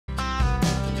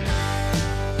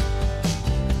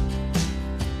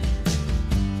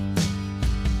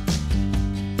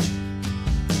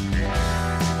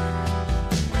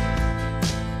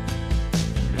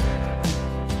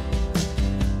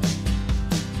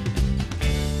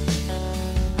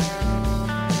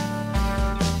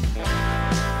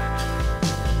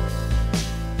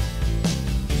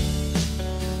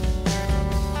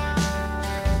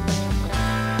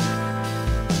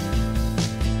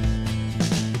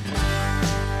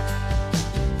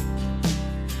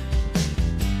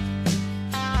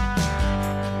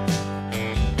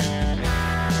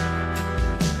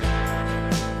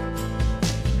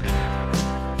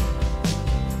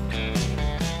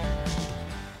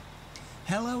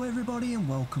Hello everybody and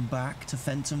welcome back to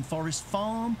Fenton Forest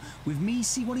Farm with me,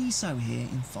 CWATTYESO, here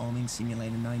in Farming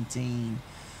Simulator 19.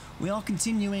 We are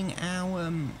continuing our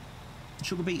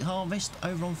sugar beet harvest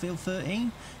over on field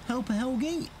 13. Helper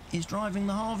Helgi is driving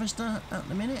the harvester at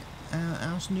the minute,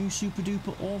 our new super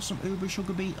duper awesome uber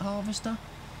sugar beet harvester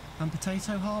and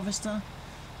potato harvester.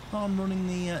 I'm running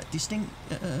the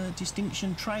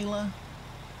distinction trailer.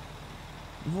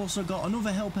 We've also got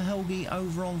another Helper Helgi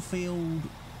over on field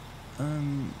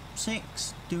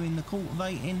 6 doing the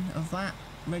cultivating of that,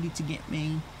 ready to get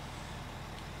me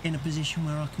in a position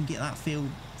where I can get that field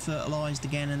fertilised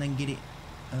again and then get it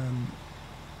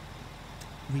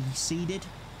reseeded.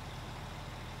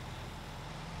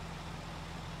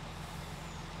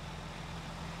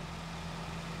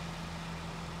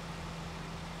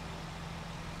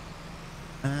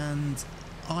 And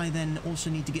I then also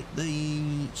need to get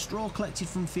the straw collected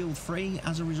from field 3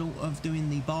 as a result of doing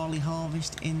the barley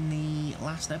harvest in the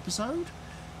last episode,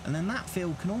 and then that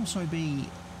field can also be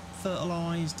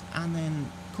fertilised and then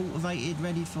cultivated,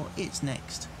 ready for its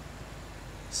next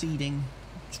seeding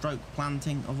stroke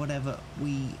planting of whatever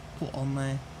we put on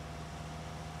there,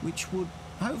 which would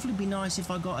hopefully be nice if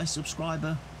I got a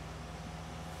subscriber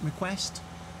request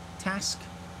task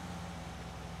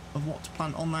of what to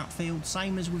plant on that field,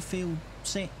 same as with field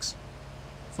 6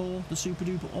 for the super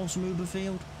duper awesome uber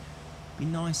field. Be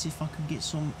nice if I could get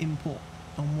some input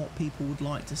on what people would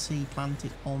like to see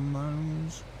planted on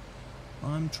those.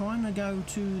 I'm trying to go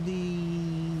to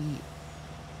the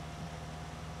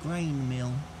grain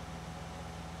mill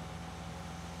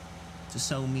to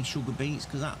sell me sugar beets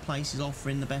because that place is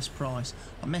offering the best price.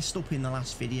 I messed up in the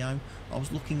last video. I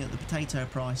was looking at the potato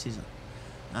prices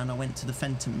and I went to the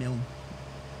Fenton mill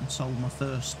and sold my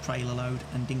first trailer load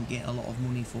and didn't get a lot of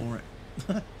money for it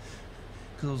because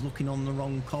I was looking on the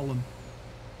wrong column.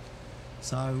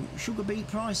 So sugar beet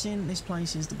pricing, this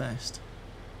place is the best,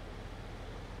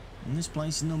 and this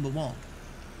place is number 1.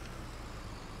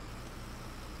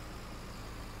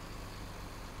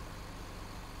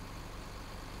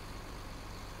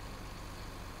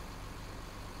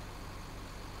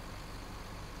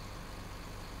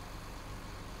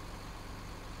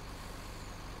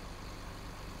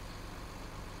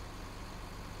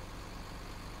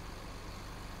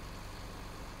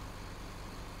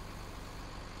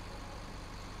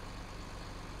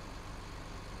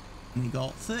 We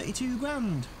got 32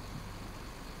 grand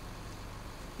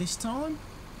this time.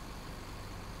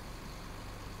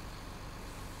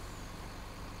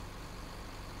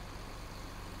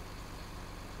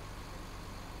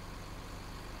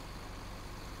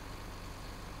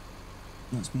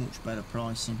 That's much better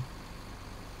pricing.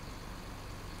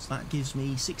 So that gives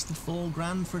me 64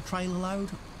 grand for a trailer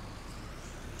load.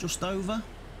 Just over.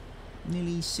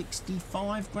 Nearly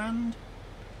 65 grand.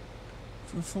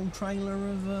 For a full trailer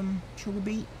of sugar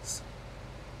beets.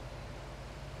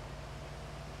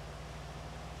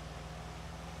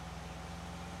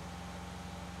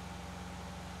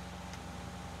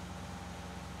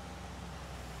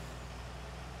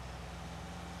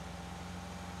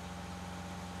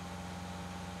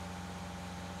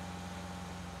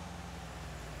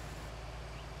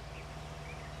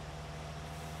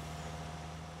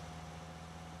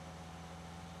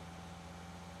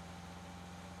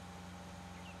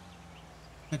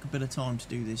 Take a bit of time to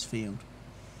do this field.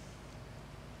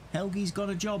 Helgi's got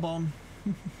a job on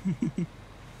to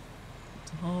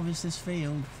harvest this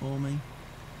field for me.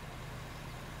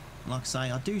 Like I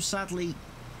say, I do sadly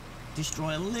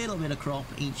destroy a little bit of crop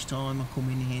each time I come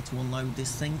in here to unload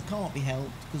this thing. Can't be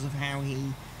helped because of how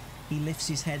he lifts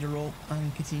his header up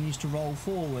and continues to roll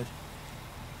forward.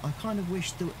 I kind of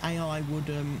wish the AI would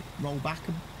roll back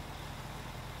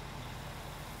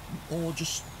or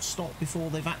just stop before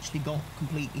they've actually got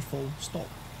completely full. Stop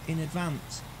in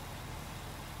advance.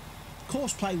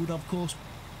 Course play would of course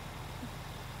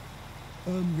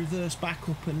reverse back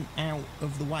up and out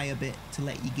of the way a bit to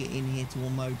let you get in here to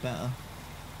unload better,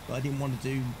 but I didn't want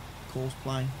to do course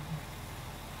play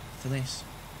for this.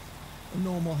 A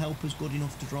normal helper's good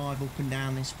enough to drive up and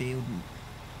down this field and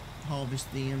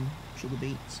harvest the sugar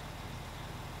beets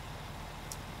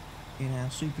in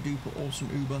our super duper awesome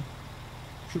uber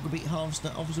sugar beet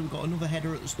harvester. Obviously we've got another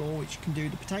header at the store which can do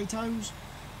the potatoes,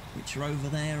 which are over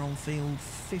there on field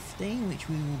 15, which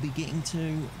we will be getting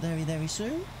to very, very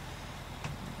soon.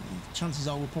 Chances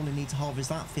are we'll probably need to harvest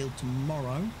that field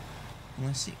tomorrow,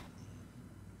 unless it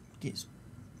gets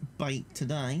baked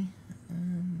today.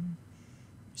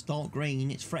 It's dark green,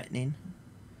 it's threatening.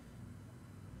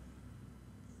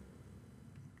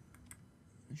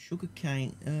 Sugar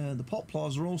cane, the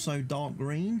poplars are also dark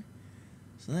green.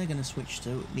 So they're going to switch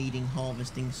to needing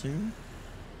harvesting soon.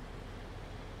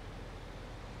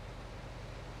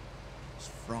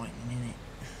 frightening, isn't it?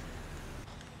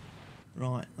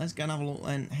 Right, let's go and have a look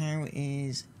then. How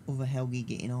is other Helgi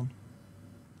getting on?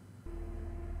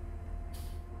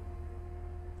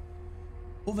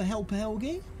 Other helper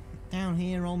Helgi down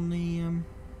here on the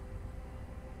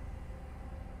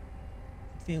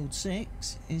field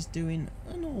 6 is doing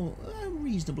a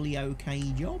reasonably okay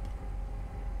job.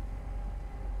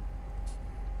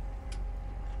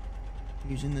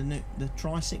 Using the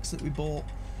Trisix that we bought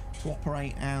to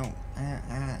operate our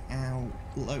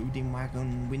loading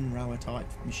wagon windrower type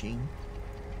machine.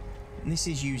 And this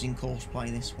is using Courseplay,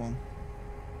 this one.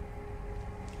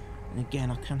 And again,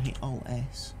 I can hit Alt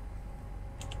S.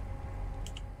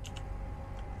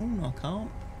 Oh no, I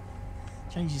can't.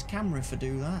 Change his camera if I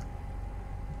do that.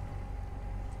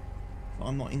 If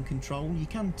I'm not in control. You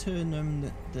can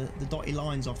turn the dotted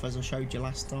lines off, as I showed you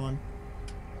last time.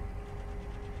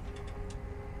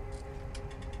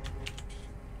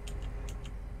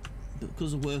 But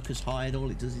because the worker's hired, all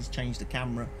it does is change the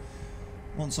camera.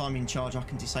 Once I'm in charge, I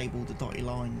can disable the dotted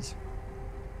lines.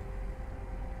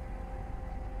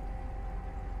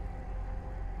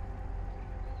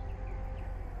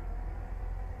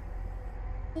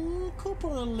 A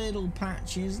couple of little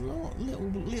patches,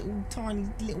 little tiny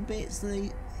little bits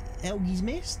that Helgi's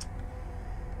missed,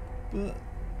 but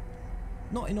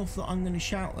not enough that I'm going to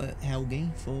shout at Helgi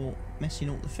for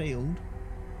messing up the field.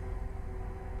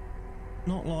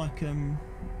 Not like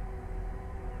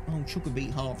old Sugar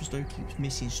Beet harvester keeps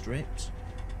missing strips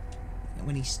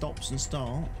when he stops and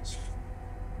starts.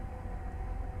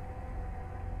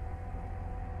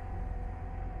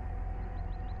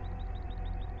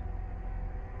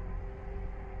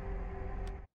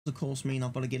 Of course mean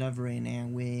I've got to get over here now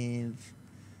with,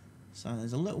 so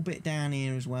there's a little bit down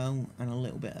here as well and a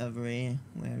little bit over here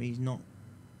where he's not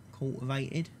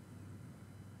cultivated.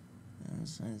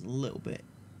 So there's a little bit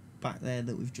back there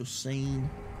that we've just seen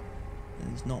that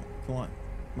he's not quite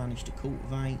managed to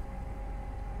cultivate.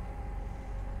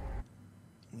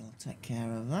 We'll take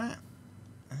care of that.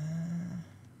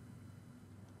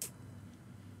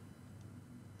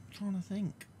 Trying to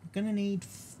think, we're going to need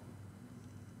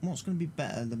what's going to be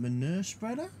better, the manure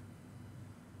spreader,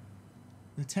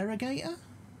 the Terrogator.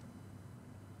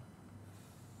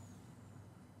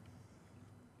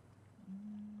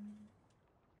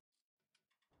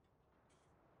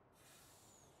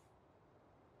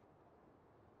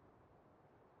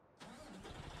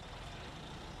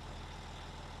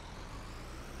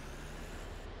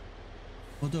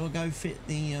 Or do I go fit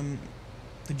the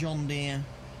John Deere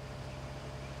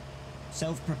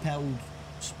self-propelled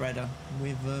spreader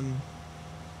with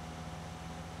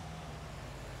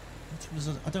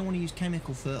I don't want to use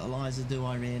chemical fertilizer, do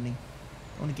I really?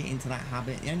 I want to get into that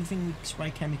habit. The only thing we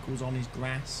spray chemicals on is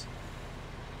grass,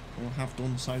 or have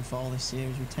done so far this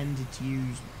series. We tended to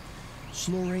use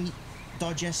slurry,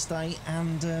 digestate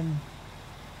and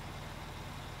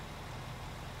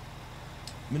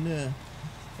manure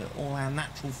for all our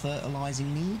natural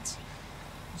fertilising needs.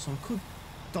 So I could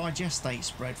digestate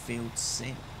spread field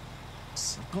 6.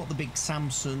 I've got the big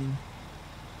Samsung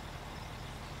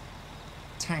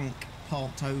tank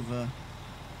parked over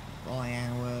by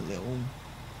our little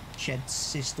shed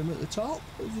system at the top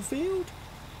of the field,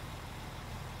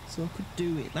 so I could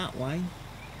do it that way.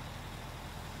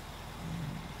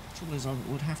 Trouble is, I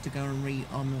would have to go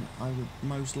and I would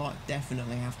most likely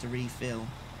definitely have to refill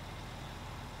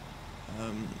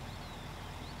at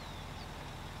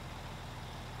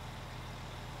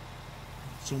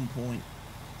some point.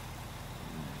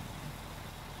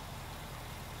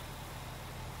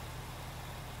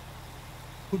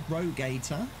 Good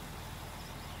Rogator,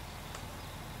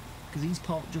 because he's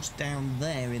parked just down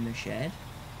there in the shed,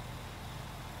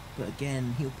 but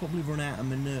again he'll probably run out of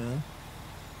manure,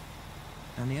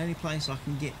 and the only place I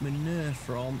can get manure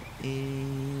from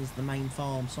is the main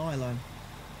farm silo.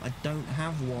 I don't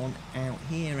have one out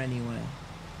here anywhere.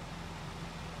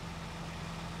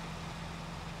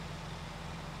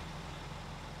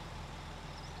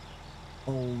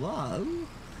 Although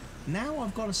now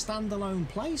I've got a standalone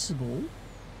placeable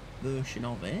version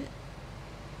of it.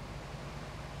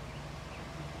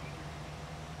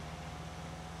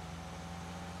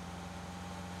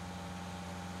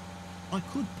 I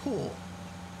could put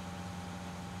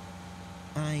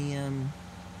a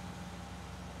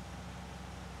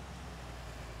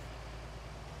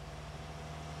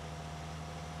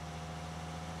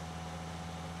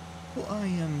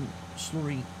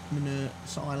slurry manure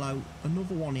silo,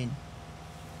 another one in,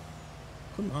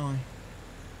 couldn't I?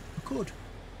 I could.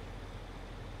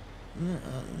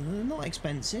 Not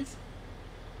expensive.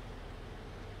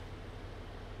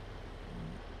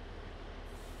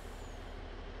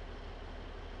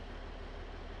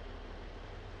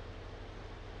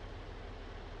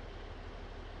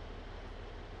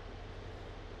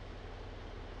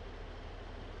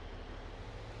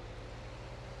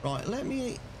 Right, let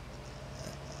me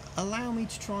allow me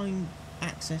to try and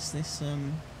access this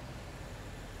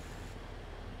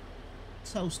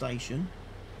cell station.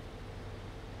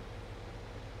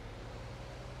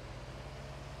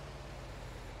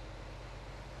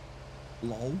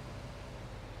 Lol.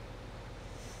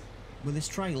 With this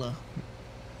trailer,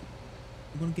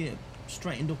 I'm gonna get it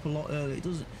straightened up a lot earlier. It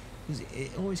doesn't, because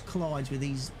it always collides with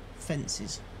these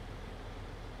fences.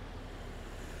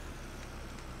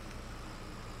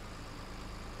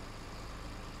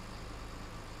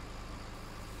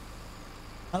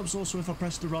 Helps also if I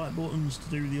press the right buttons to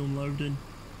do the unloading.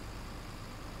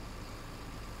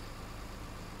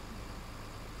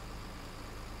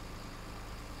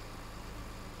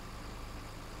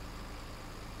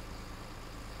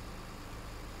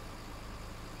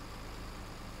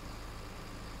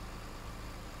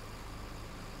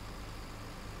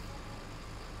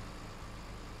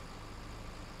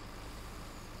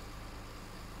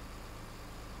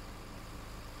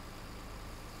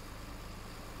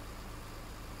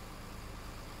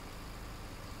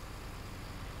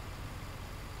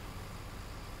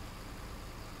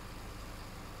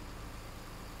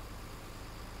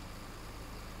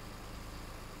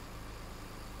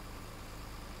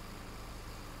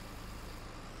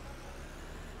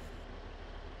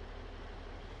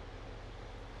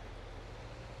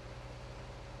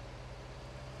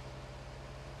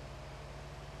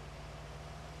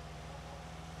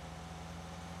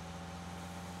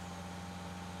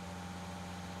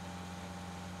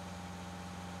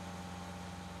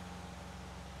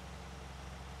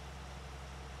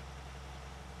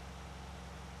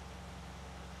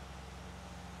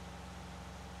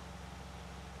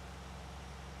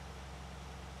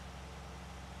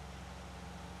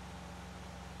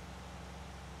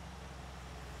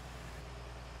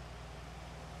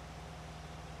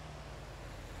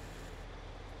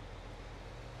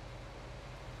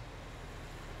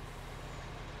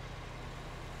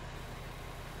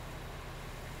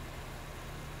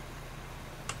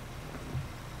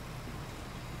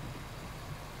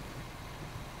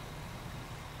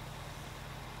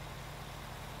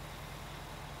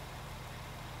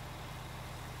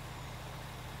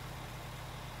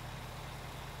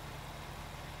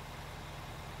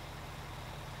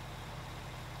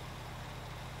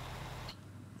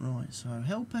 Right, so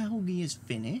Helper Helgi is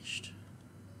finished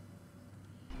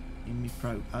in my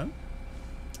proto.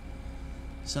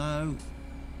 So,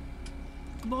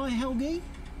 goodbye Helgi,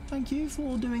 thank you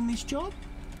for doing this job.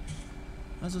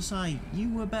 As I say, you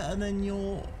were better than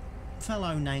your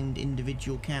fellow named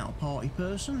individual counterparty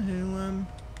person who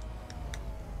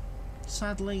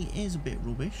sadly is a bit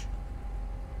rubbish.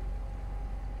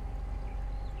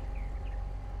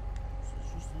 So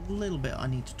there's just a little bit I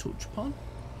need to touch upon.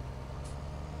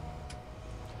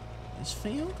 This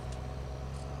field.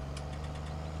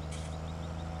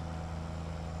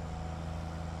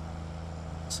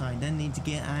 So I then need to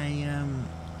get a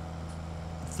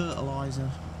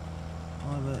fertiliser.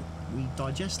 Either we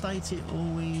digestate it or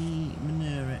we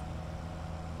manure it.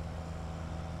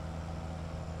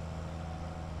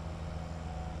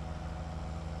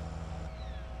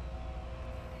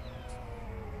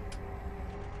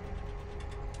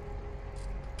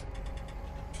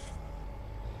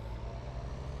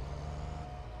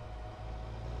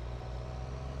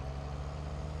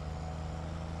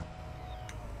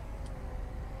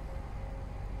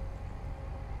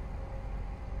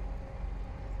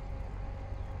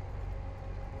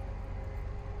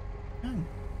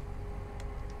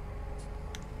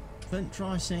 Fendt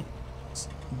Trisix,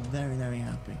 very, very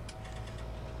happy.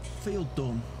 Field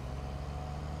done.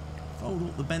 Fold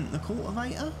up the bent the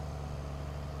cultivator,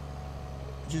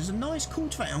 which is a nice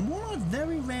cultivator and one I've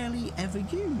very rarely ever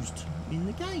used in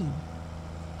the game.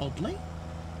 Oddly,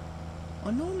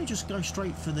 I normally just go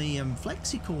straight for the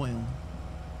flexi coil,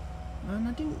 and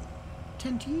I didn't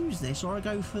tend to use this, or I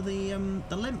go for the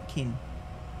Lemkin.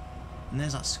 And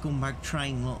there's that scumbag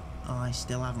train. Look, I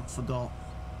still haven't forgot.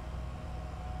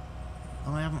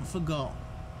 I haven't forgot.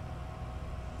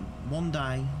 One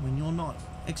day, when you're not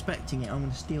expecting it, I'm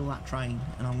going to steal that train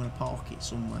and I'm going to park it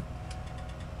somewhere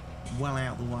well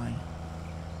out of the way.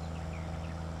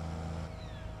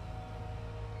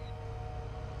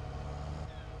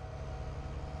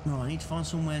 Right, I need to find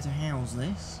somewhere to house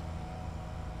this.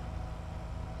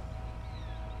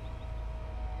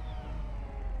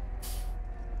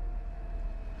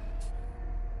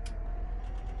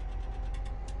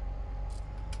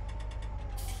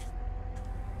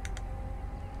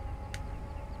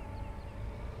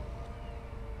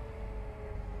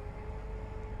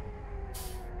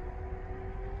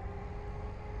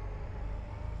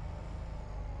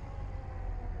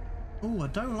 Oh, I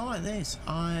don't like this.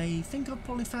 I think I've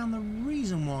probably found the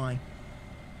reason why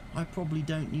I probably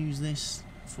don't use this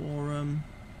for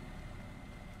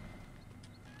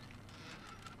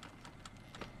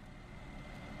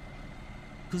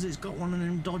because it's got one of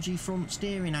them dodgy front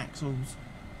steering axles,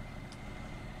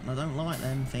 and I don't like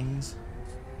them things.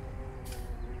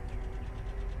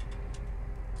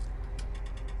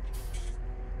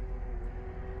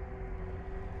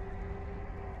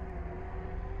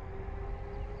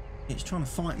 It's trying to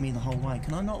fight me the whole way.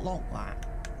 Can I not lock that?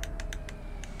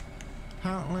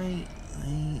 Apparently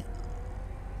the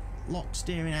lock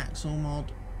steering axle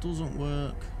mod doesn't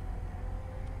work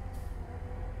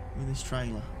with this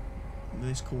trailer, with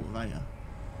this cultivator,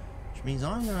 which means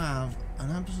I'm going to have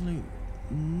an absolute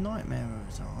nightmare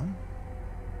of a time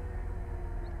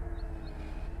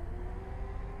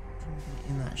trying to get it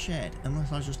in that shed,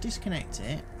 unless I just disconnect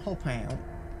it, hop out,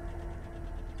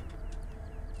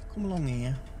 come along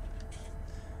here,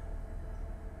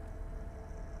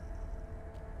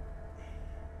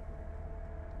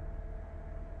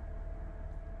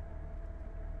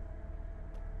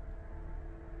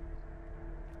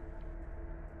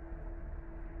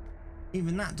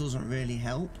 even that doesn't really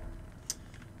help.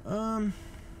 Well,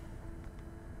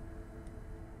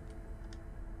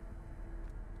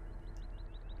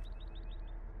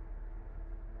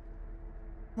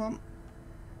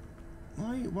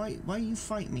 why you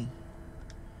fight me?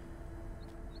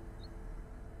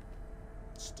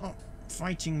 Stop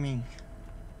fighting me.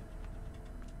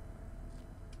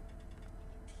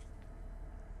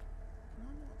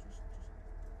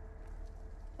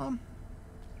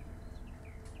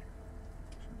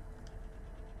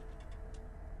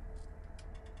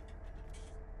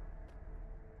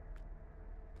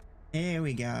 Here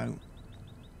we go.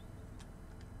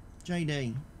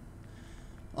 JD.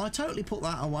 I totally put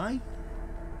that away,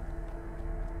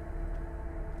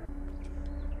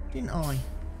 didn't I?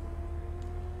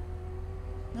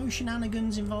 No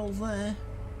shenanigans involved there.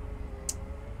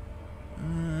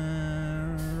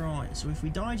 Right, so if we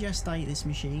digestate this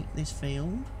machine, this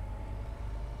field,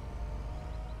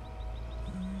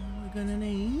 we're gonna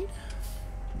need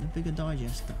a bigger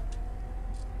digester,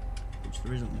 which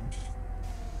there isn't one.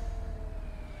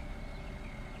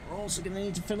 We're also going to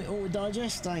need to fill it all with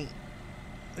digestate,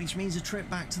 which means a trip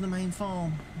back to the main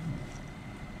farm.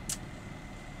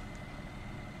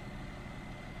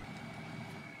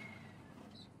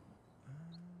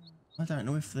 I don't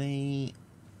know if the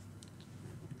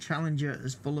Challenger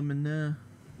is full of manure.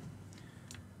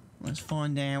 Let's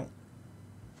find out.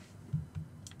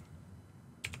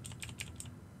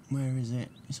 Where is it?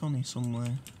 It's on here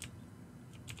somewhere.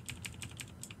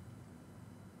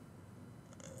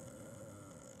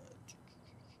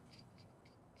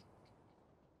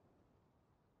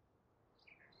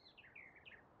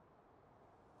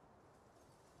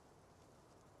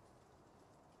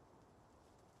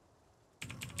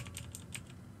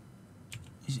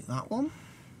 Is it that one?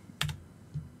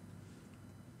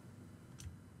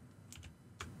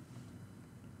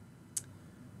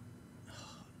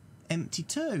 Empty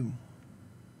too.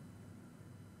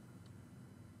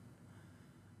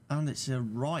 And it's a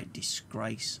right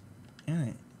disgrace, isn't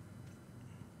it?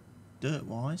 Dirt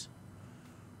wise.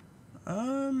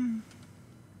 Well,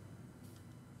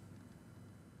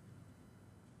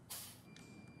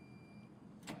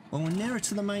 we're nearer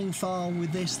to the main farm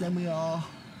with this than we are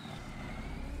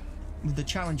with the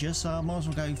Challenger, so I might as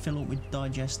well go fill up with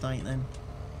digestate then.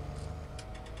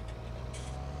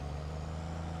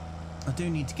 I do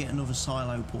need to get another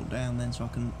silo put down then so I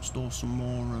can store some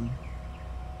more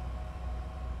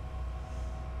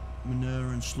manure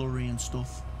and slurry and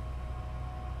stuff.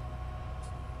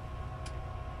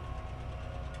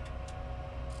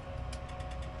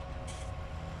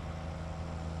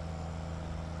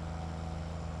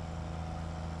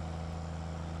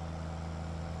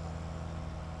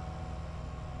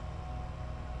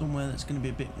 Somewhere that's going to be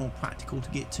a bit more practical to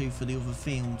get to for the other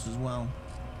fields as well.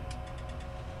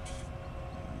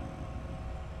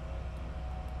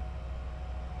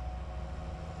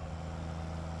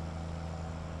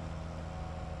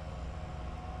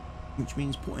 Which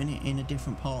means putting it in a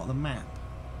different part of the map.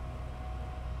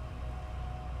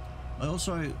 I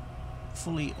also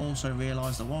fully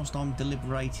realised that whilst I'm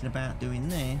deliberating about doing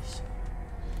this,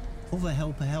 other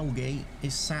helper Helgi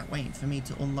is sat waiting for me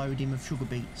to unload him of sugar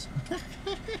beets.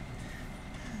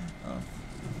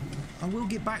 I will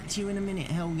get back to you in a minute,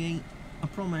 Helgi. I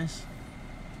promise.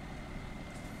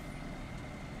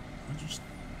 I just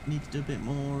need to do a bit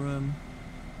more.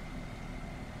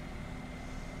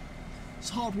 It's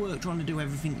hard work trying to do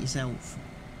everything yourself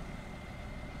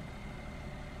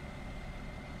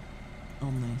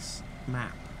on this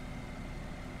map.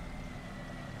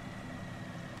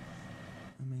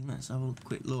 mean, let's have a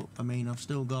quick look. I mean, I've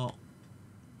still got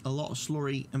a lot of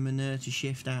slurry and manure to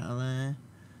shift out of there.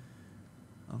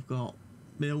 I've got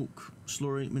milk,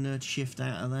 slurry, manure to shift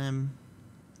out of them.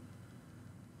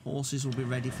 Horses will be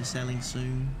ready for selling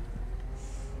soon.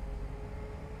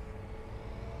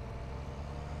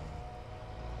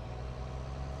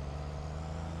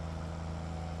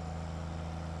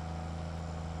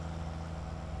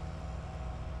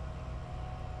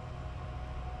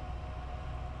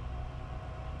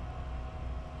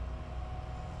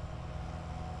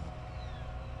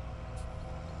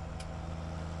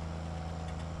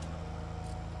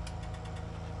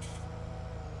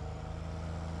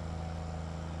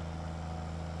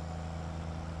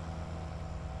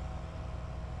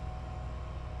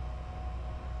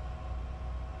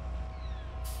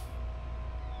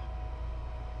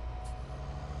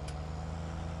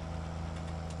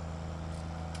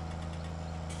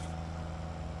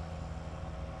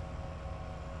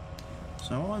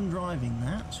 So I'm driving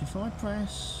that, so if I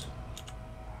press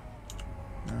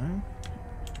no,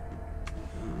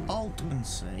 Alt and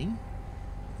C,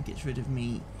 it gets rid of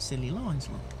me silly lines,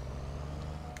 look.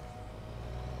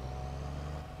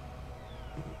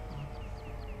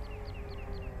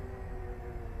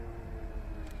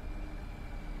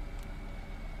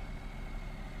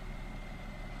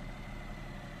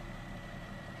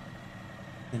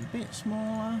 Get a bit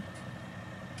smaller.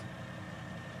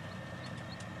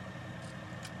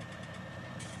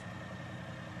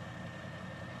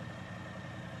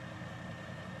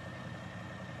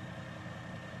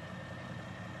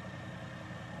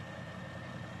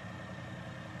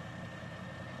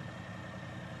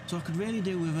 So I could really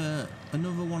do with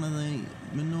another one of the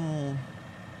manure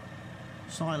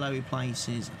silo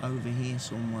places over here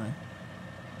somewhere.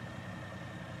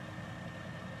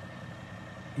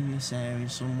 In this area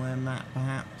somewhere, Matt,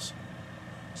 perhaps.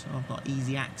 So I've got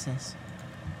easy access.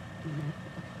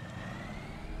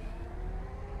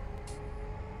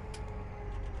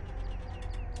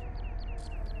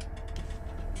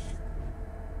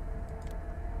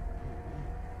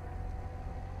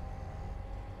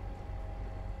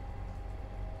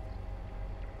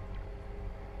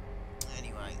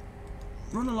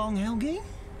 Run along, Helgi.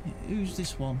 Who's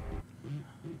this one?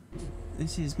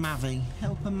 This is Mavi.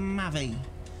 Helper Mavi.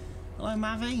 Hello,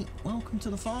 Mavi. Welcome to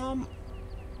the farm.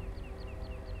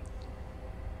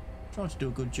 Try to do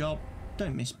a good job.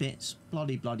 Don't miss bits.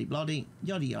 Bloody, bloody, bloody.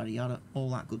 Yada, yada, yada. All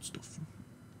that good stuff.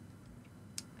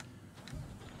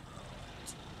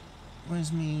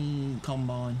 Where's me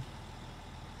combine?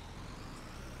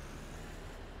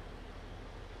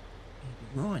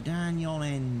 Right down yon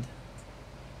end.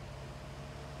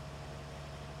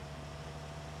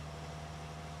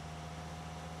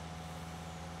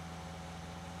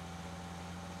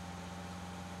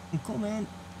 Come in.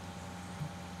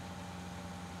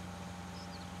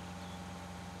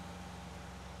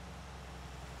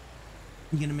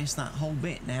 You're gonna miss that whole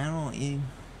bit now, aren't you?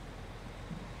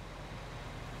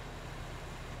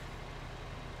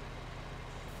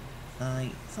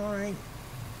 Sorry.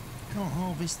 Can't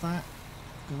harvest that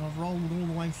because I've rolled all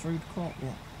the way through the crop.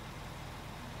 Look.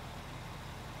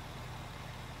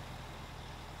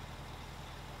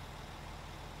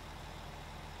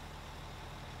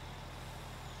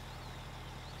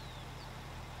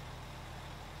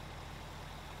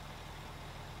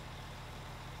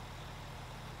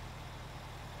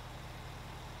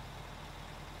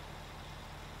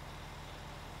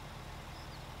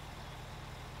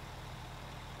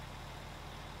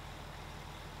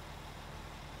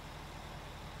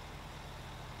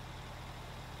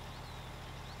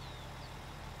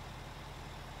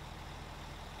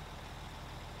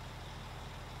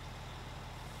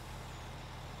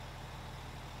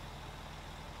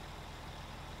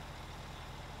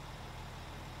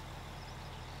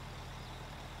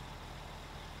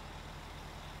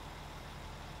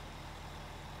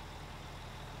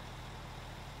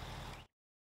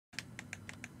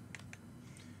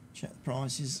 Check the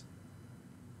prices.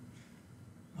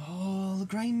 Oh, the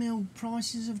grain mill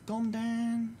prices have gone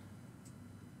down.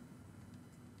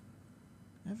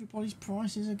 Everybody's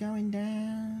prices are going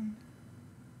down.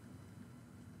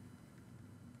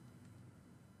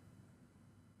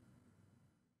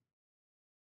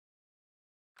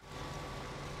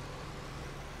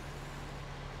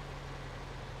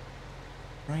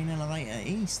 Grain elevator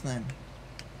east then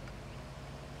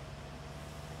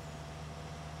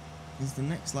is the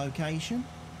next location.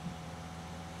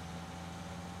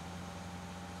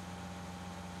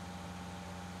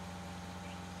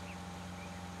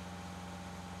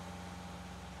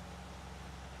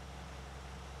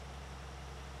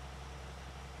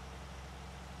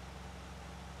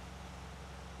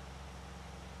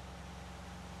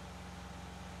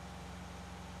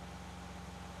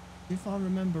 If I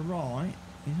remember right,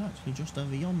 he's actually just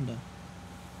over yonder.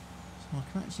 So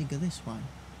I can actually go this way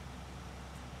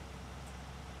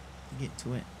to get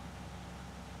to it.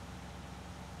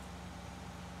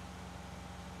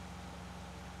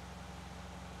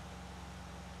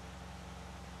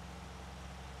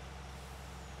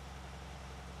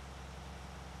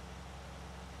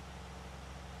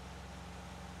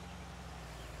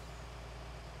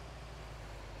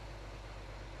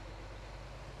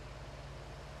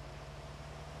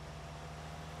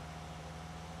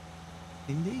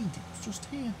 Indeed, it's just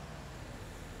here.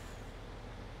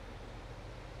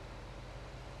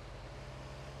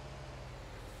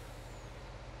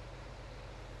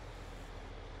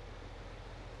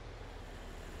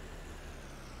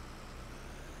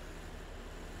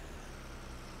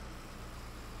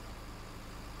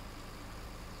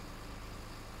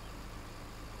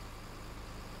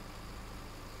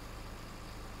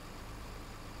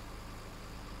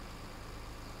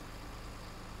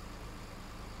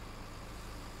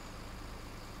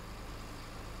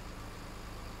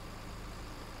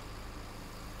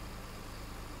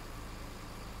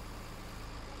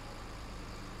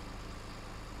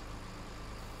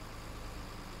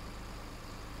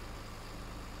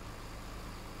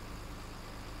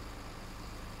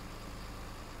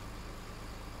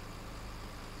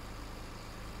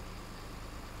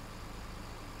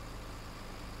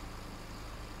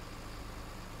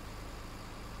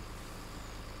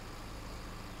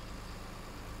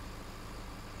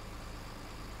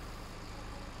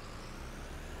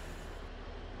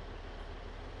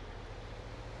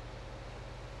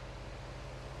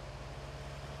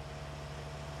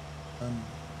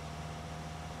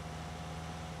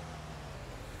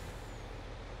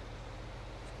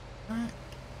 Back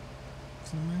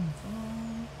to the main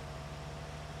farm.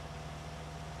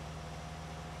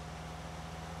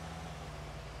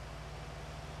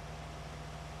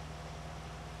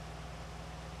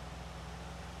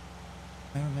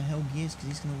 Wherever hell he is, because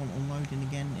he's going to want unloading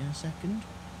again in a second.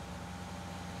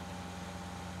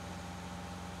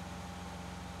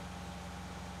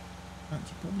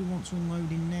 Actually, probably wants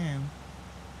unloading now.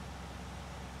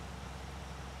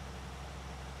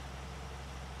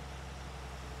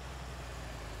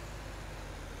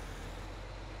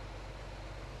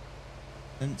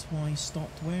 That's why he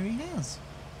stopped where he has.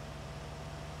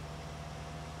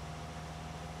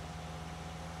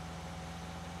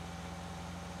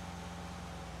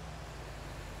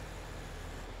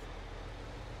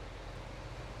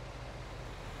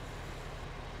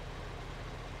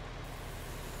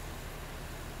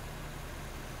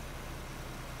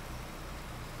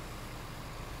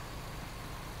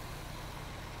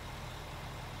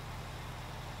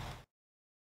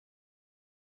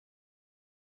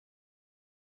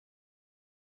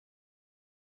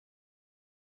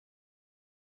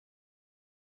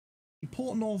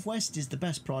 Port Northwest is the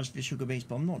best price for Sugar Beets,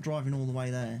 but I'm not driving all the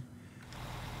way there.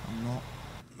 I'm not.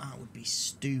 That would be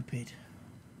stupid.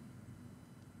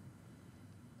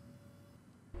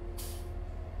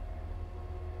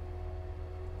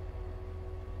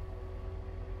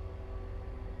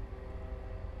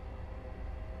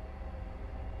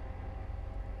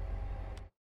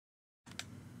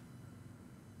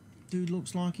 Dude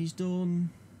looks like he's done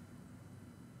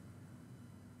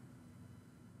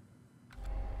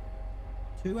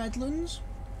 2 headlands.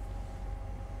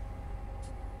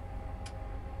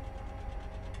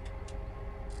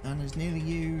 And has nearly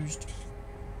used,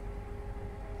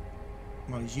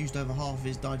 well, he's used over half of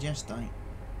his digestate.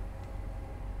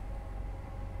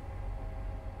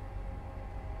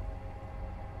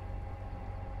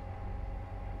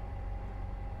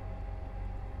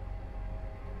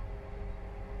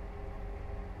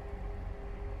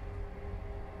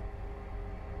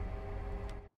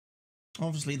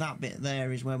 Obviously that bit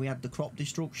there is where we had the crop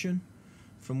destruction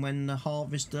from when the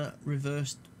harvester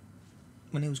reversed,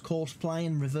 when he was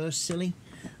cosplaying, reversed silly,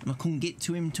 and I couldn't get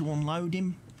to him to unload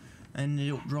him, and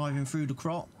ended up driving through the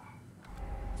crop,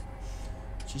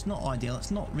 which is not ideal.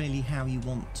 It's not really how you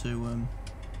want to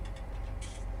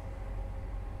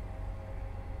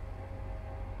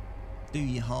do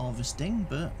your harvesting,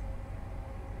 but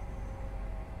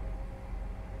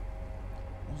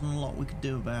wasn't a lot we could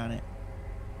do about it.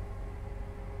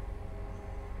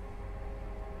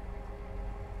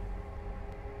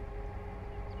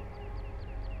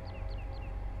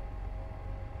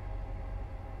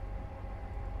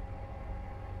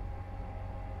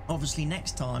 Obviously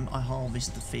next time I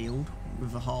harvest the field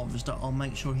with a harvester, I'll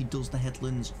make sure he does the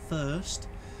headlands first,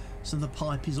 so the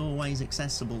pipe is always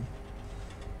accessible.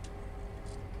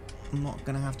 I'm not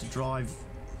going to have to drive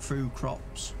through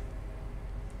crops.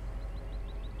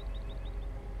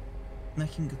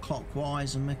 making it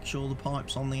clockwise and make sure the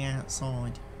pipe's on the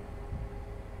outside.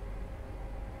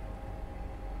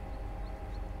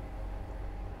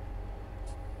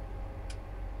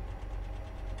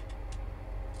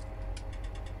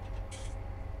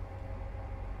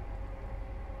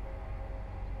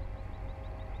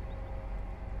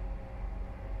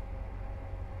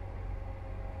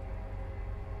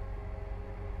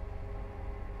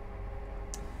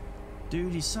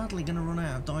 Dude is sadly going to run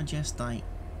out of digestate.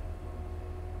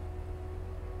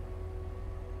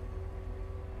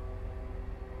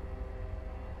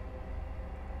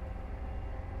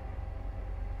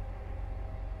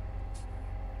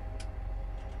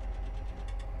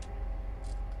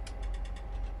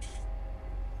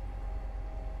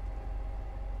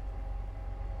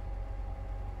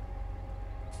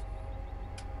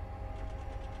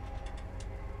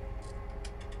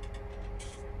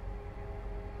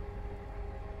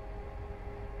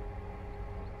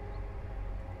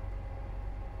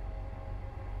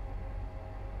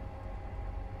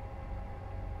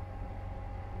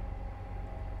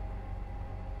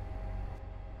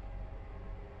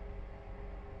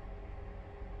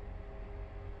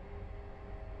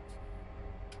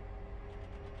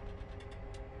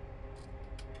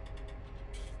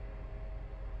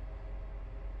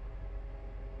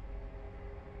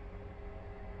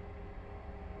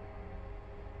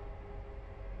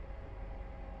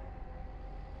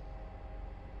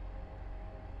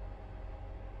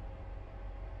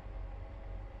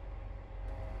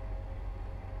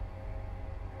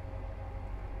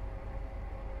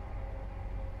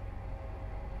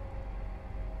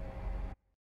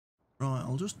 Right,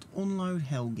 I'll just unload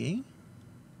Helgi,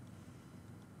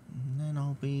 and then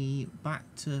I'll be back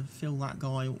to fill that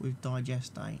guy up with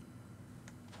digestate.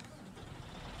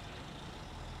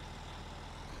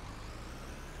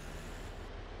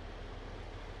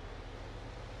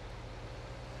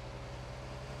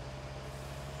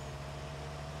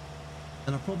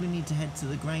 And I probably need to head to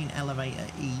the grain elevator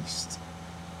east,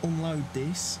 unload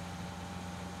this,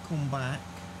 come back.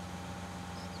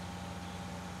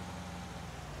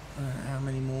 I don't know how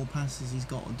many more passes he's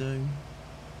got to do.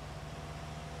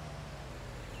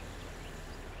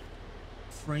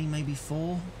 3, maybe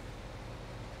 4.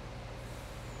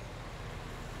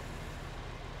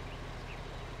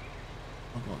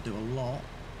 I've got to do a lot.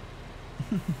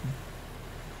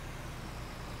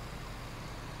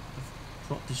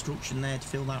 Crop destruction there to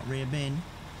fill that rear bin.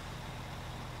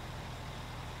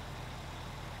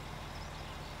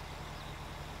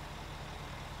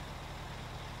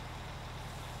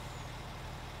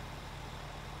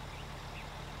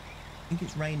 I think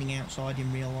it's raining outside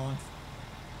in real life.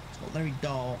 It's got very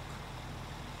dark.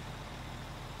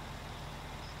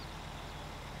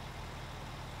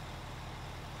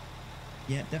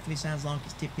 Yeah, definitely sounds like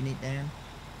it's tipping it down.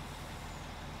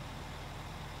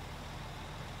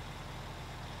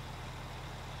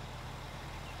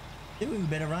 Doing a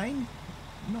bit of rain.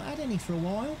 Not had any for a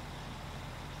while.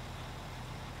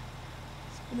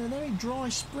 It's been a very dry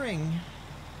spring.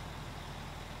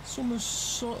 Summer's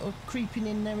sort of creeping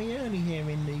in very early here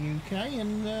in the UK,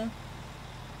 and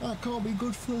that can't be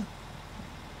good for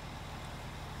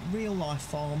real life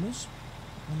farmers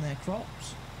and their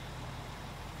crops.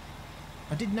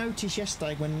 I did notice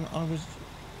yesterday when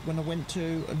I went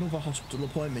to another hospital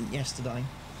appointment yesterday,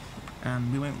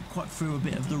 and we went quite through a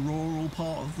bit of the rural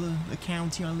part of the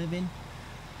county I live in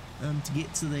to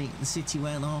get to the city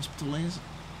where the hospital is.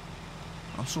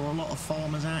 I saw a lot of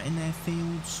farmers out in their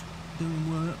fields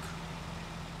doing work.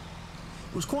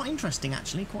 It was quite interesting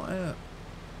actually, quite a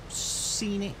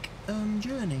scenic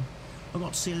journey. I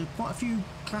got to see quite a few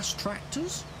class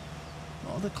tractors, a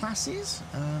lot of the classes.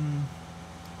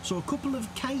 Saw a couple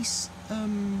of case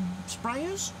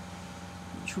sprayers,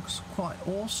 which was quite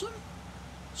awesome.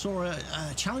 Saw a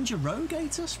Challenger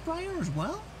Rogator sprayer as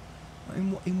well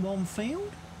in one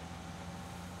field.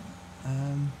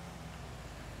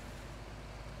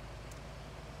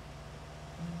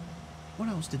 What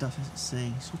else did I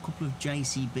see? Saw a couple of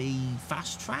JCB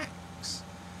fast tracks,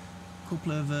 a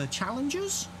couple of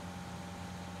Challengers,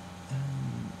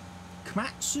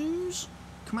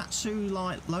 Komatsu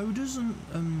like loaders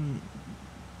and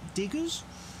diggers.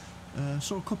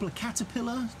 Saw a couple of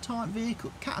Caterpillar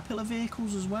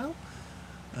vehicles as well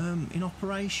in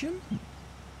operation.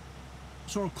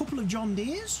 Saw a couple of John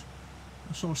Deeres.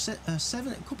 I saw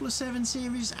a couple of 7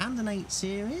 Series and an 8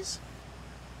 Series.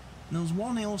 And there was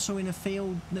one also in a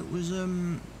field that was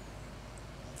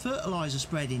fertiliser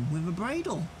spreading with a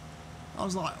Bradle. I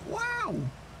was like, wow,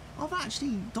 I've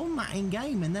actually done that in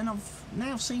game, and then I've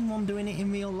now seen one doing it in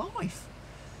real life.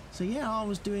 So yeah, I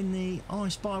was doing the I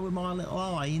Spy with my little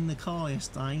eye in the car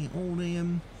yesterday. All the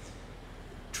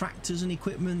tractors and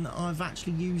equipment that I've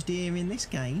actually used here in this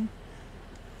game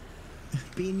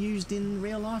being used in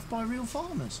real life by real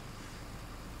farmers.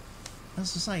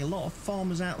 As I say, a lot of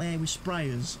farmers out there with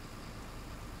sprayers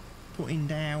putting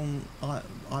down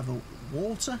either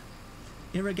water,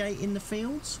 irrigating the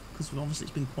fields, because obviously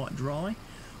it's been quite dry,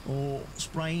 or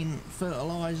spraying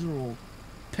fertiliser or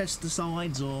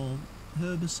pesticides or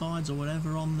herbicides or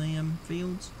whatever on the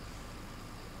fields.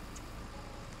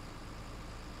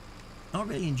 I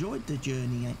really enjoyed the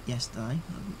journey yesterday.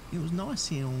 It was nice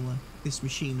seeing all this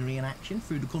machinery in action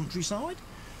through the countryside.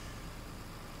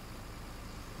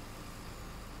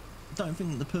 Don't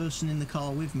think that the person in the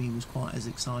car with me was quite as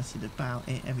excited about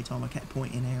it every time I kept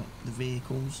pointing out the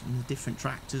vehicles and the different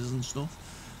tractors and stuff,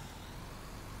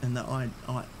 and that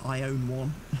I own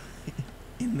one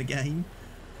in the game.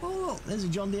 Oh look, there's a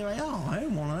John Deere AR, I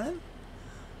own one of them.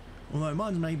 Although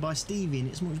mine's made by Stevie and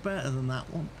it's much better than that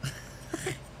one.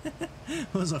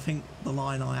 Was I think the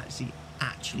line I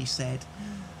actually said.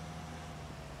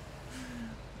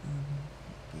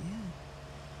 Yeah.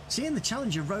 Seeing the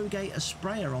Challenger Rogator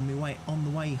sprayer on the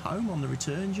way home on the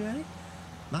return journey,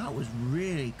 that was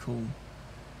really cool.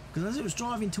 Because as it was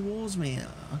driving towards me,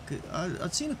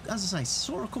 I'd seen, as I say,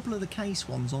 saw a couple of the case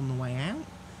ones on the way out,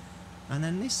 and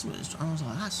then this was, I was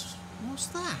like, what's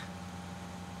that?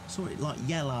 Saw it like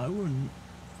yellow, and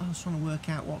I was trying to work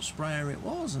out what sprayer it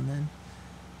was, and then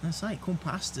I say it come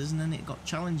past us, and then it got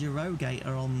Challenger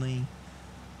Rogator on the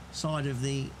side of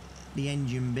the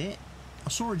engine bit. I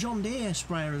saw a John Deere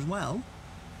sprayer as well,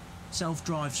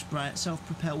 self-drive sprayer,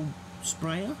 self-propelled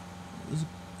sprayer. There's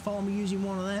a farmer using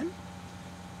one of them.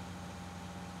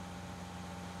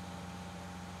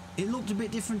 It looked a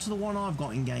bit different to the one I've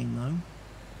got in game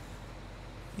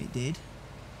though. It did.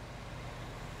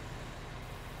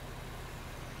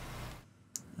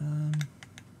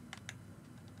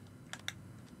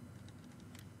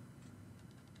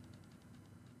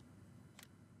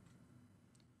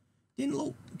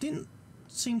 Didn't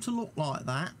seem to look like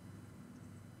that,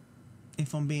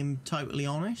 if I'm being totally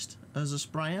honest, as a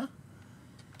sprayer.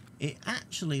 It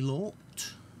actually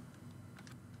looked,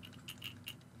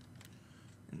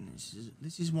 and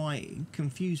this is why it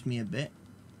confused me a bit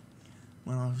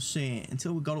when I was seeing it,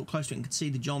 until we got up close to it and could see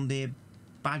the John Deere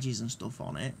badges and stuff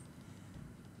on it.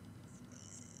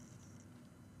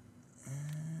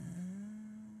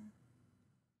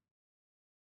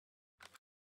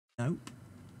 Nope.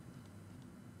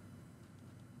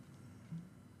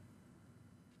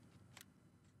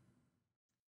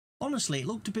 Honestly, it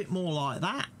looked a bit more like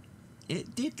that.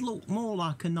 It did look more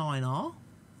like a 9R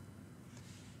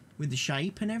with the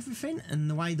shape and everything and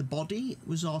the way the body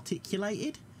was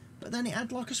articulated, but then it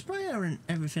had like a sprayer and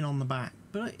everything on the back,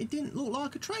 but it didn't look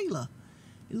like a trailer.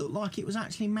 It looked like it was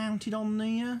actually mounted on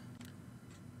the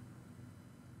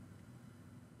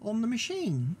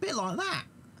machine, a bit like that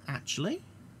actually.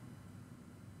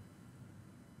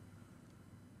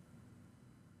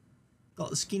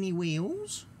 Got the skinny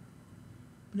wheels,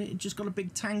 but it just got a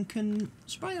big tank and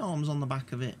spray arms on the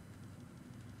back of it,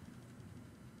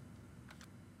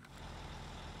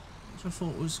 which I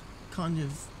thought was kind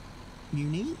of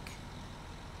unique.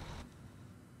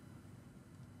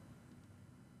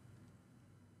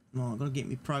 Right, I've got to get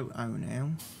me proto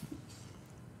now.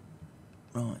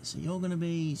 Right, so you're going to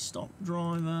be stock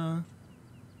driver,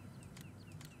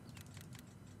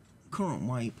 current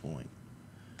waypoint.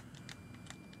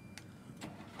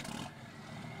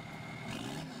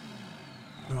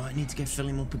 Right, need to go fill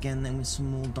him up again then with some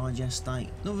more digestate.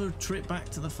 Another trip back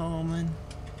to the farm then.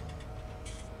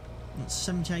 That's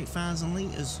 78,000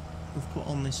 litres we've put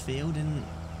on this field in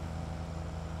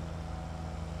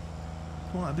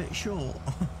quite a bit short.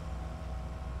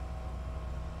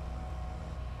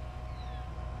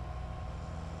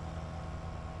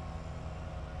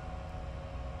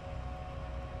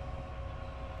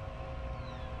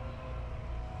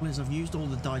 Well, I've used all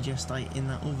the digestate in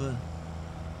that other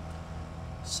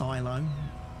silo.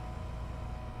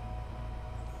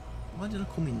 Why did I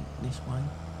come in this way?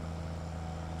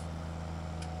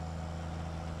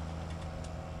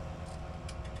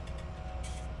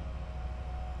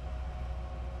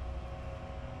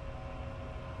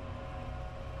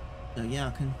 So yeah,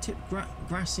 I can tip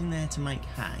grass in there to make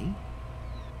hay,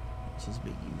 which is a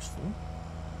bit useful.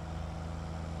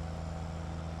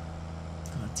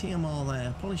 Got a TMR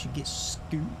there. Probably should get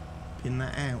scooping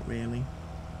that out really.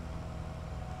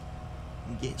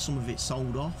 Get some of it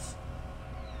sold off.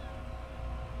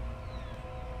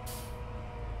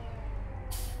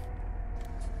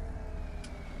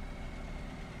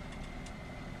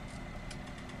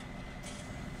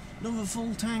 Another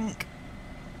full tank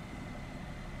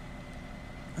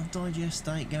of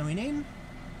digestate going in.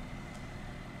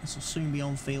 This will soon be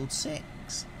on field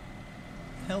 6.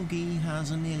 Helgi has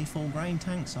a nearly full grain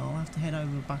tank, so I'll have to head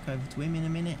back over to him in a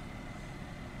minute.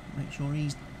 Make sure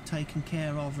he's taken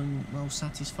care of and well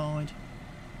satisfied.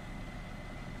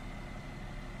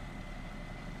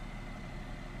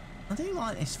 I do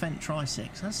like this Fendt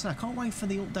Trisix. As I say, I can't wait for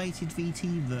the updated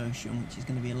VT version, which is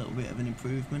going to be a little bit of an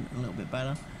improvement, a little bit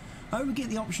better. I hope we get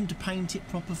the option to paint it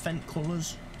proper Fendt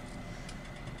colours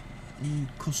and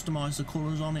customise the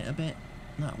colours on it a bit.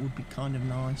 That would be kind of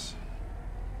nice.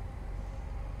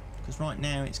 Because right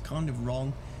now it's kind of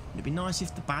wrong. It'd be nice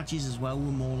if the badges as well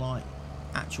were more like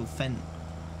actual Fendt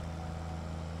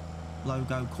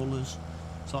logo colours.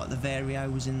 So like the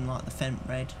Vario was in like the Fendt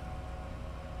red.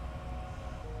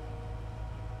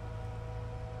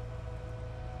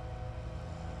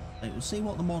 We'll see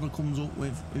what the model comes up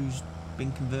with, who's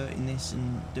been converting this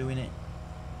and doing it.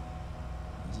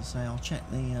 As I say, I'll check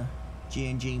the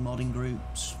G&G modding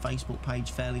group's Facebook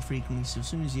page fairly frequently, so as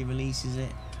soon as he releases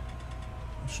it,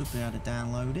 I should be able to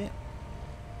download it.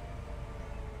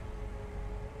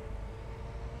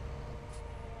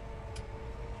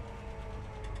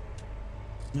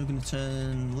 You're going to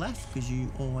turn left, because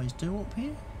you always do up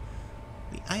here.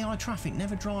 The AI traffic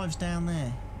never drives down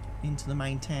there into the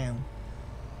main town.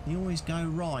 They always go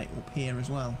right up here as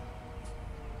well.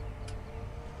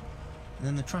 And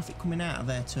then the traffic coming out of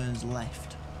there turns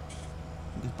left.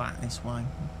 It goes back this way.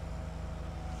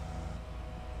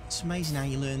 It's amazing how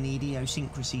you learn the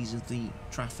idiosyncrasies of the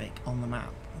traffic on the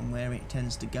map and where it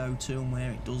tends to go to and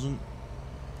where it doesn't.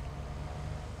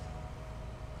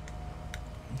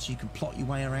 And so you can plot your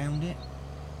way around it.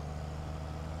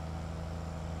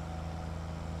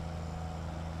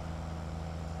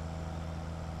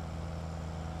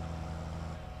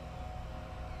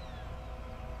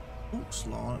 Looks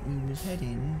like we was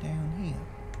heading down here.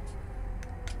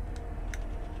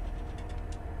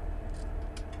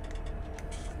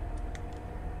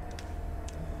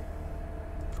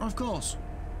 Oh, of course.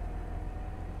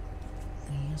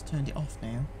 He has turned it off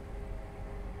now.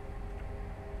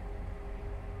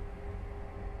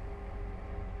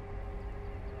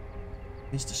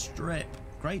 Mr. Strip.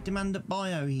 Great demand at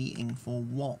bioheating for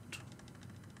what?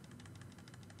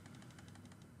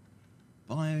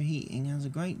 Bioheating has a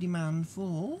great demand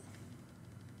for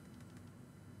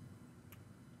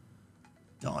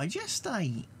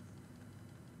digestate,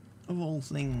 of all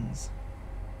things.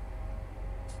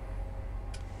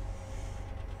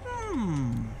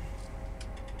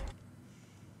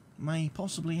 May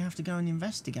possibly have to go and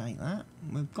investigate that.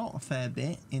 We've got a fair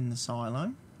bit in the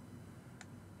silo.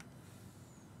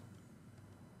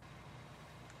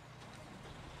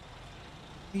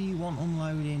 Who you want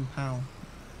unloading, pal?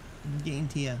 Get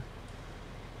into here.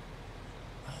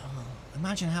 Oh,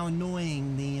 imagine how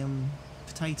annoying the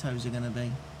potatoes are going to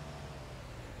be.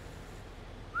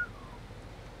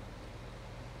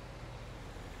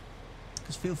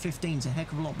 Because field 15 is a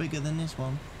heck of a lot bigger than this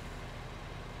one.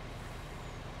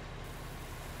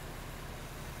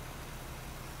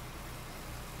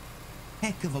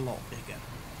 Heck of a lot bigger.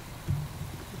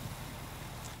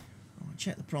 I'll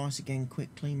check the price again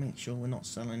quickly, make sure we're not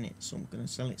selling it. So I'm going to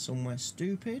sell it somewhere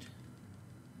stupid.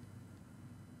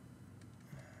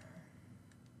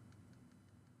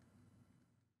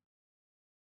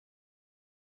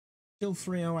 Still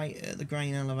 308 at the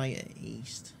grain elevator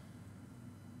east.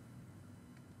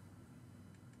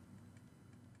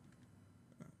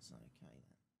 That's okay then.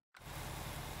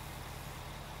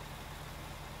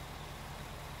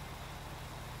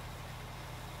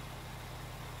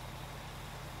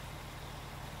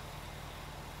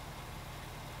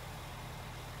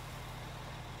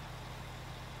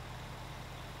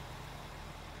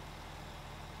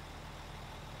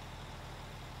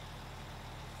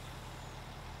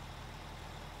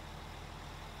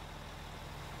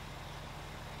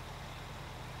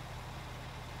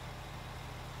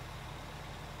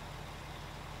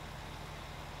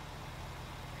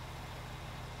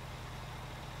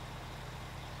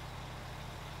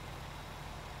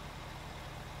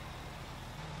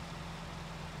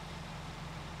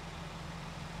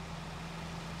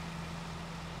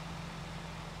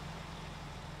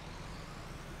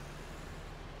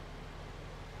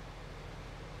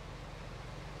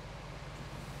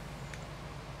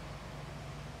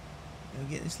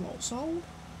 Get this lot sold.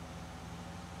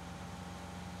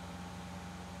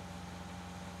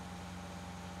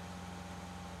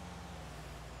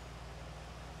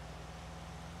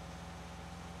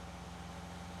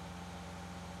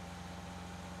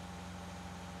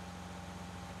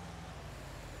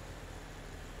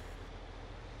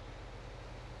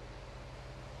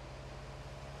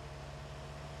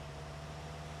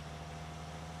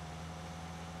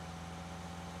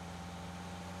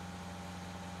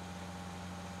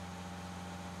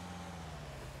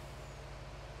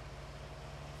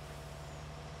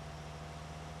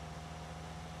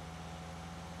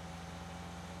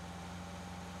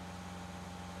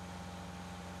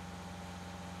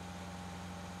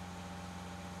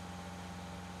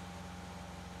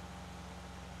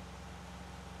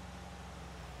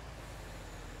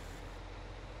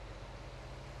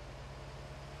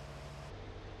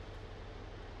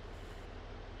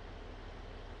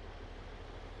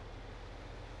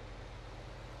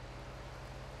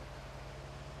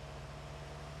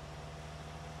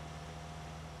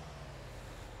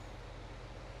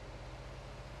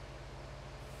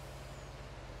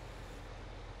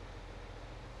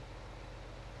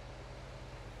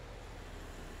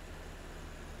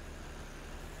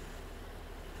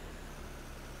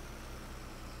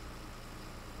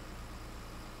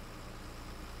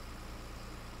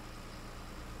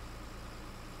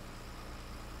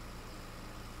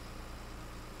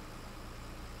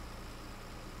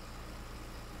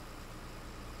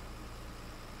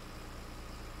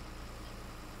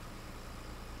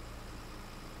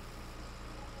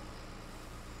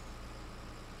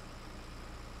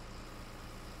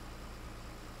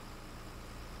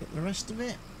 the rest of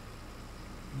it,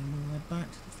 and then we'll head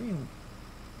back to the field.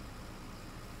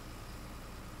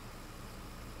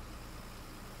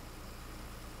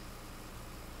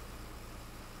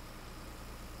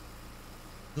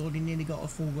 He's already nearly got a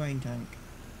full grain tank.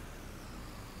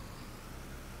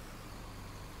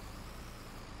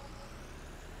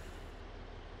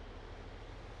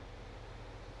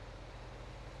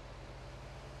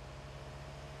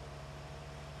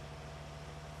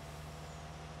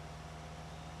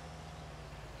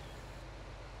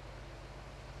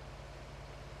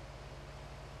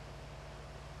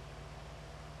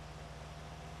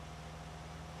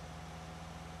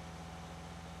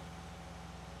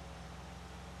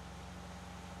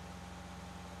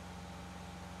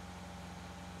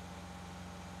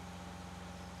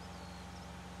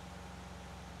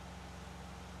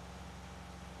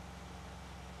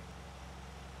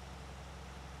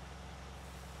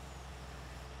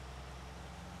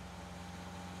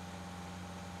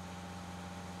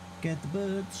 Get the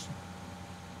birds.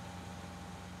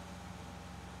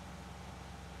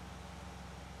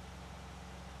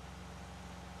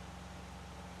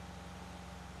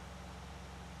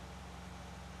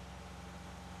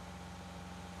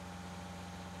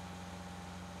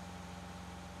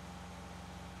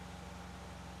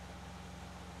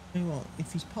 Tell you what,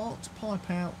 if he's parked to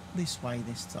pipe out this way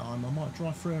this time, I might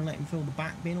drive through and let him fill the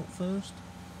back bin up first.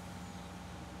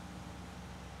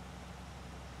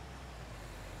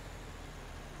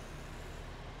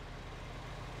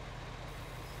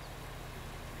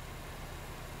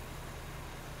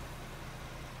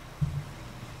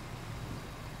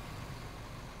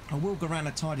 I will go around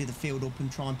and tidy the field up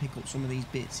and try and pick up some of these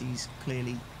bits he's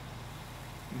clearly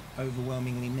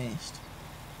overwhelmingly missed.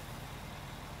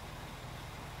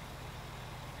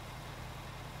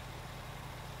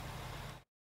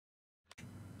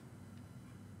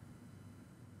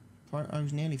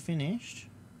 Proto's nearly finished.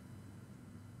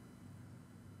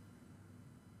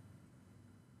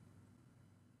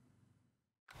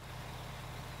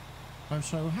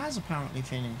 Proto has apparently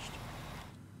finished.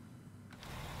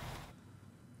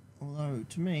 Although,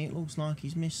 to me, it looks like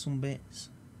he's missed some bits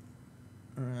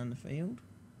around the field.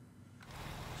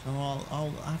 So I'll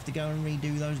have to go and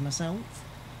redo those myself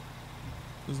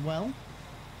as well.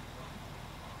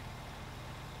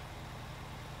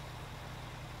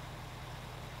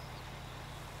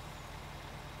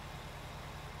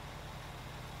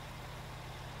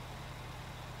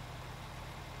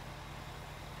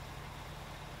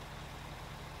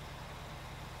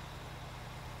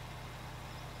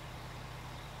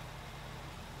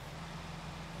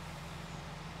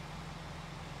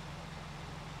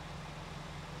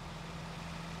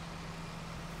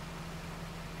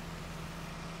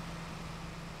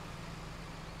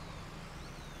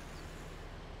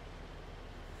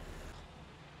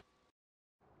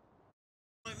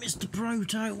 Mr.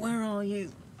 Proto, where are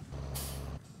you?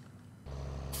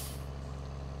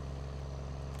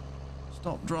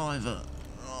 Stop driver.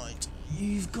 Right,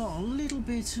 you've got a little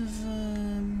bit of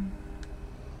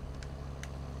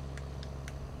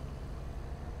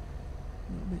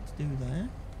to do there.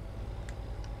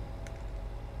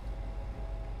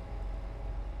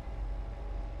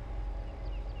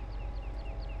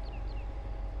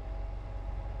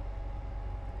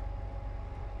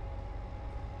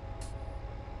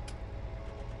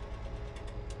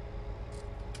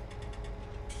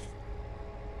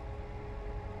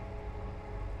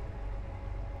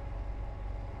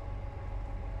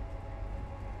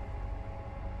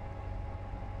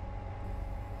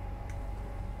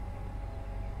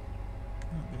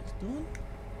 Done.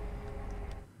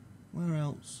 Where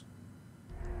else?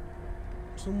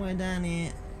 Somewhere down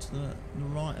here to the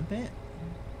right a bit.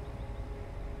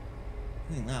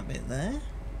 I think that bit there.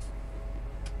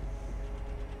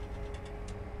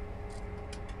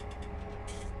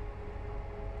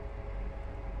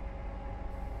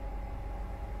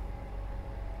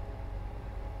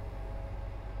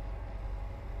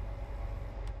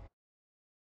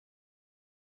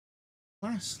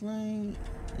 Lastly,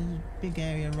 there's a big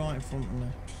area right in front of me.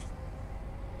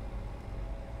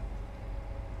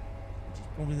 Which is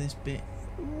probably this bit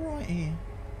right here.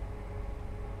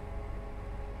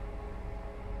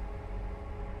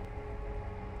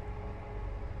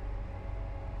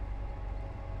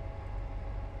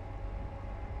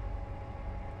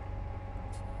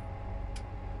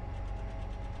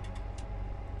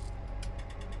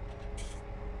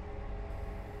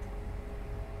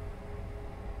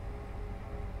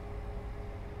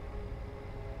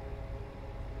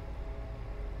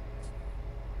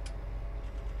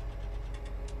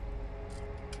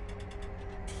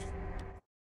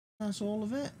 That's all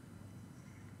of it.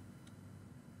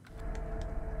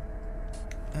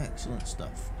 Excellent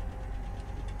stuff.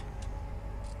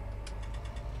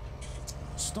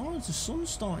 The sun's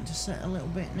starting to set a little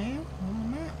bit now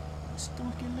on the map. It's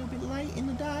starting a little bit late in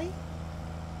the day.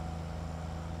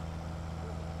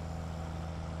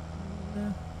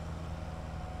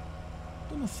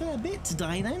 Done a fair bit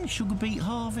today then. Sugar beet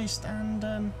harvest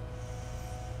and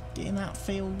getting that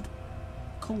field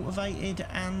cultivated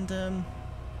and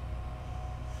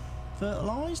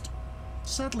fertilised.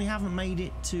 Sadly haven't made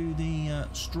it to the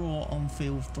straw on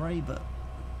field 3, but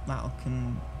that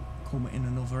can come in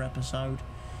another episode.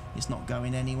 It's not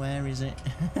going anywhere, is it?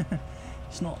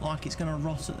 It's not like it's going to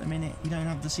rot at the minute. We don't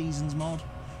have the seasons mod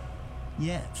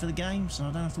yet for the game, so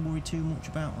I don't have to worry too much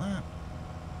about that.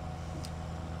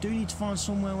 Do need to find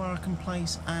somewhere where I can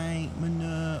place a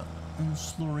manure and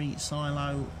slurry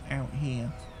silo out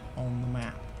here on the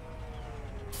map.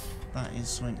 That is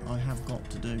something I have got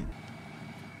to do.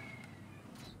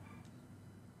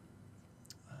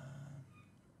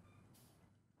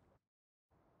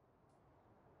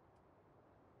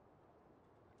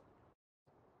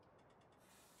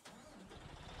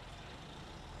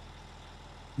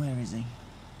 Where is he?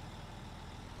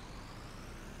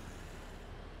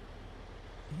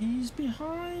 He's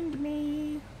behind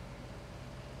me.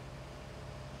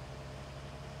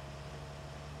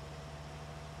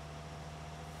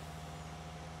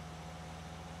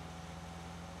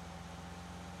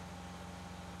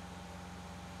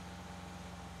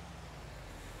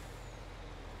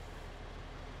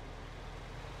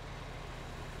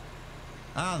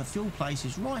 Ah, the fuel place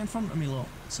is right in front of me, look.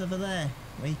 It's over there,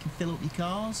 where you can fill up your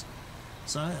cars.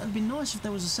 So it'd be nice if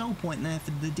there was a sell point there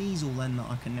for the diesel then that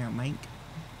I can now make.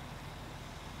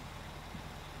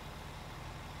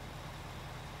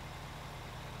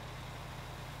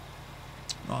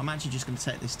 Right, I'm actually just going to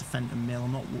take this to Fenton Mill.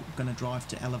 I'm not going to drive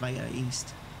to Elevator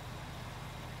East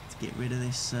to get rid of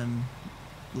this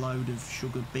load of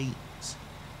sugar beets.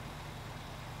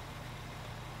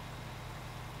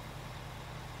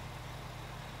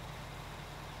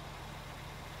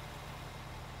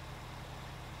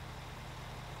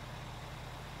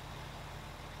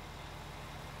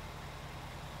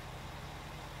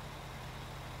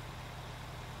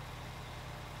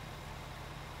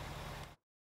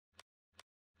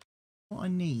 What I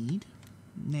need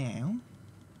now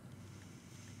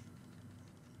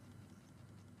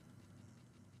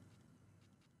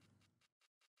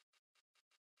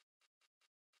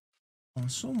on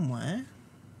somewhere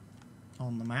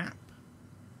on the map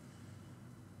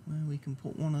where we can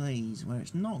put one of these where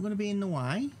it's not going to be in the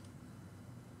way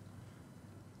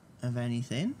of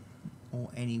anything or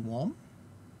anyone.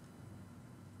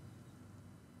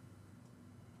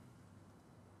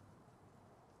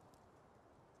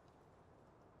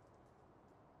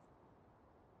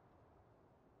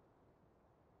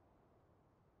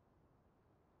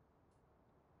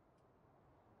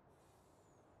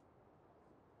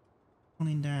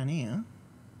 In down here.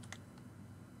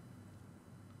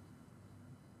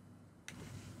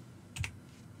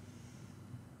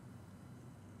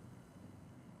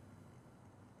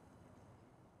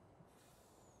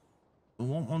 I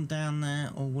want one down there,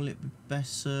 or will it be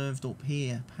best served up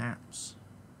here, perhaps?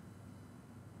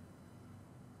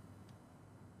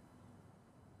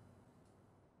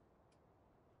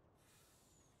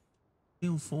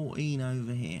 Field 14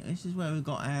 over here. This is where we've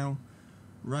got our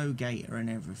rogator and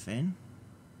everything.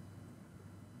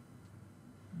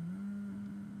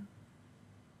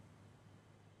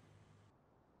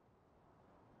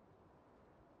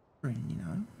 You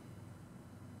know.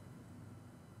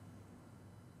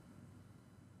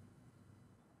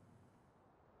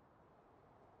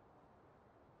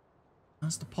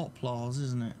 That's the poplars,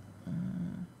 isn't it? I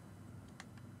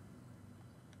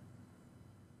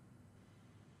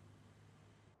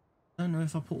don't know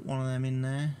if I put one of them in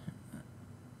there.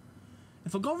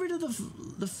 If I got rid of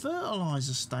the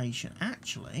fertilizer station,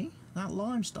 actually, that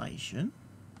lime station.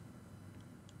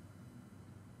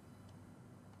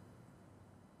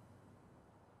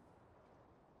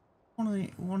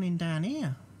 One in down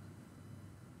here,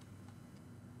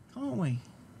 can't we?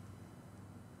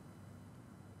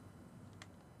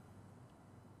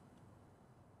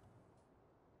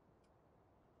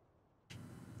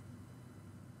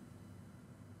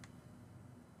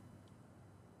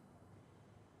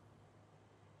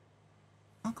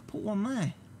 I could put one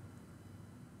there.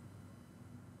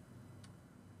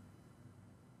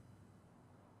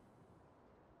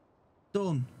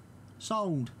 Done.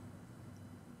 Sold.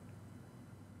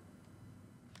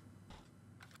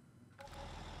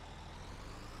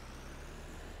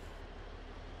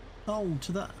 Sold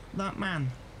to that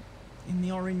man in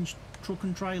the orange truck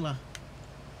and trailer.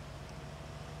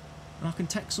 And I can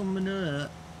take some manure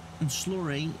and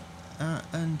slurry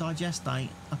and digestate.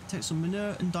 I can take some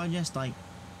manure and digestate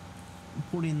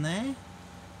and put in there.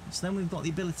 So then we've got the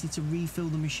ability to refill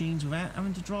the machines without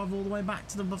having to drive all the way back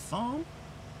to the farm.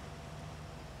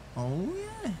 Oh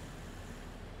yeah.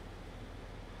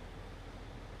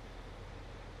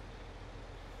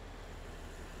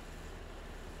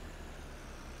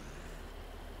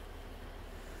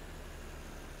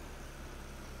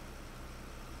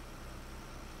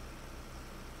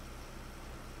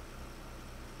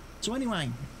 So anyway,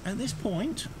 at this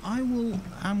point,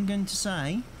 I'm going to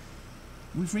say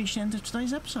we've reached the end of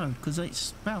today's episode, because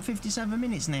it's about 57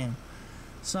 minutes now.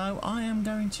 So I am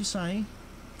going to say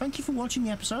thank you for watching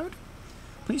the episode.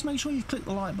 Please make sure you've clicked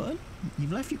the like button.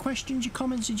 You've left your questions, your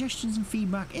comments, suggestions and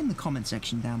feedback in the comment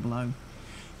section down below.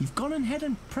 You've gone ahead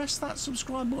and pressed that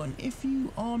subscribe button if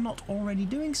you are not already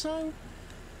doing so.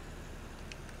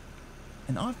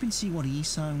 And I've been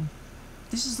CWATTYESO.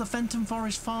 This is the Fenton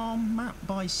Forest Farm map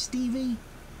by Stevie.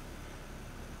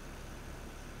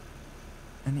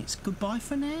 And it's goodbye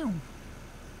for now.